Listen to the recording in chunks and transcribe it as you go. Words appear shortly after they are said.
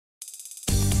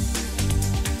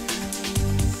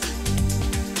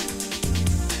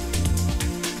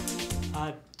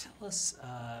Tell us,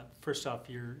 first off,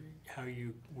 how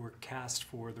you were cast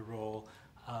for the role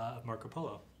of Marco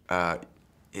Polo.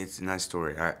 It's a nice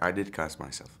story. I did cast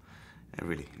myself,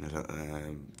 really,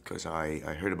 because I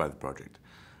heard about the project,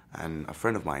 and a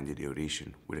friend of mine did the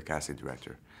audition with a casting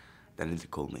director. Then he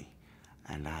called me,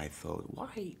 and I thought,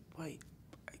 why,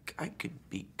 I could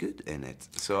be good in it.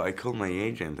 So I called my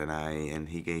agent, and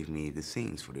he gave me the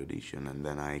scenes for the audition, and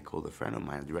then I called a friend of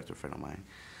mine, a director friend of mine,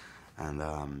 and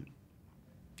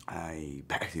I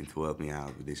begged him to help me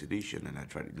out with this audition, and I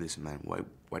tried to listen, man,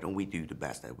 why don't we do the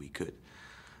best that we could?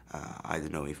 I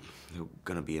don't know if there's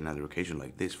gonna be another occasion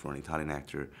like this for an Italian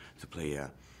actor to play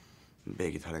a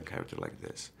big Italian character like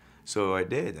this. So I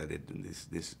did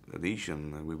this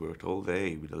audition, and we worked all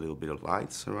day with a little bit of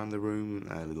lights around the room,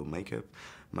 a little makeup,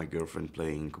 my girlfriend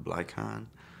playing Kublai Khan,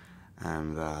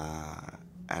 and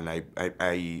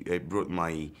I brought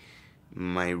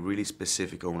my really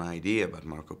specific own idea about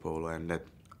Marco Polo, and that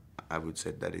I would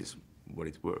say that is what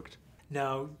it worked.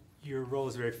 Now, your role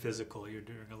is very physical. You're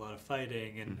doing a lot of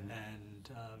fighting and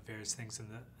various things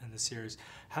in the series.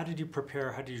 How did you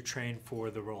prepare? How did you train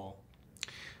for the role?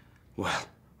 Well,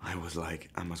 I was like,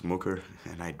 I'm a smoker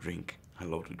and I drink. I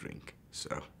love to drink.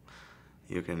 So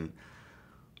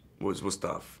was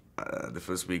tough. The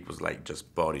first week was like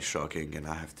just body shocking, and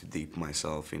I have to dip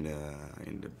myself in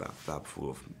the bathtub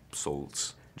full of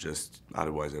salts. Just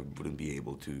otherwise I wouldn't be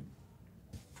able to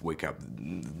wake up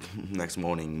next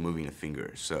morning moving a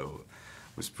finger. So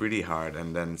it was pretty hard.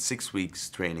 And then 6 weeks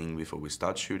training before we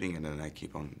start shooting, and then I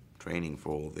kept on training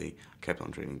for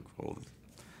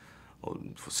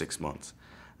for 6 months.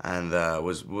 And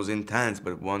was intense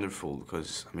but wonderful,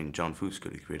 because I mean John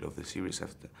Fusco, the creator of the series,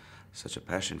 has such a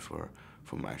passion for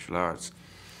martial arts.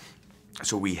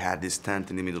 So we had this tent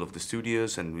in the middle of the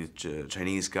studios, and with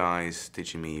Chinese guys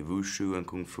teaching me wushu and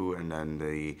kung fu, and then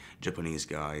the Japanese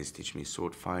guys teaching me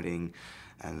sword fighting,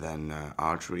 and then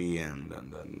archery, and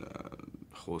then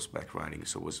horseback riding.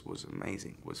 So it was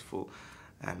amazing. It was full,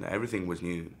 and everything was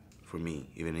new for me,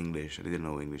 even English. I didn't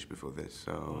know English before this,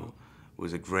 so it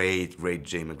was a great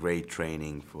gym, a great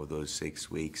training for those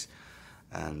 6 weeks,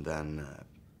 and then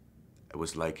it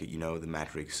was like, you know, the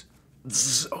Matrix.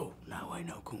 Oh, now I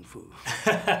know Kung Fu.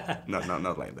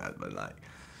 not like that, but like.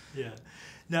 Yeah.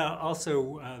 Now,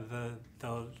 also,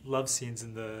 the love scenes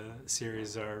in the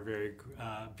series are very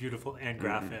beautiful and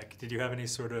graphic. Did you have any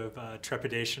sort of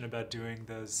trepidation about doing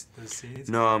those scenes?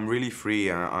 No, I'm really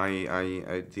free.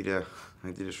 I did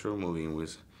a short movie in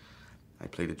which I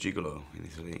played a gigolo in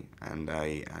Italy, and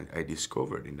I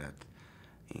discovered in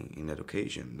that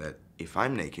occasion that if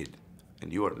I'm naked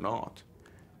and you are not,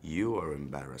 you are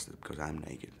embarrassed because I'm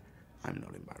naked. I'm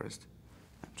not embarrassed.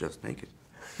 I'm just naked.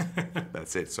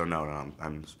 That's it. So no,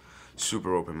 I'm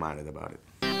super open-minded about it.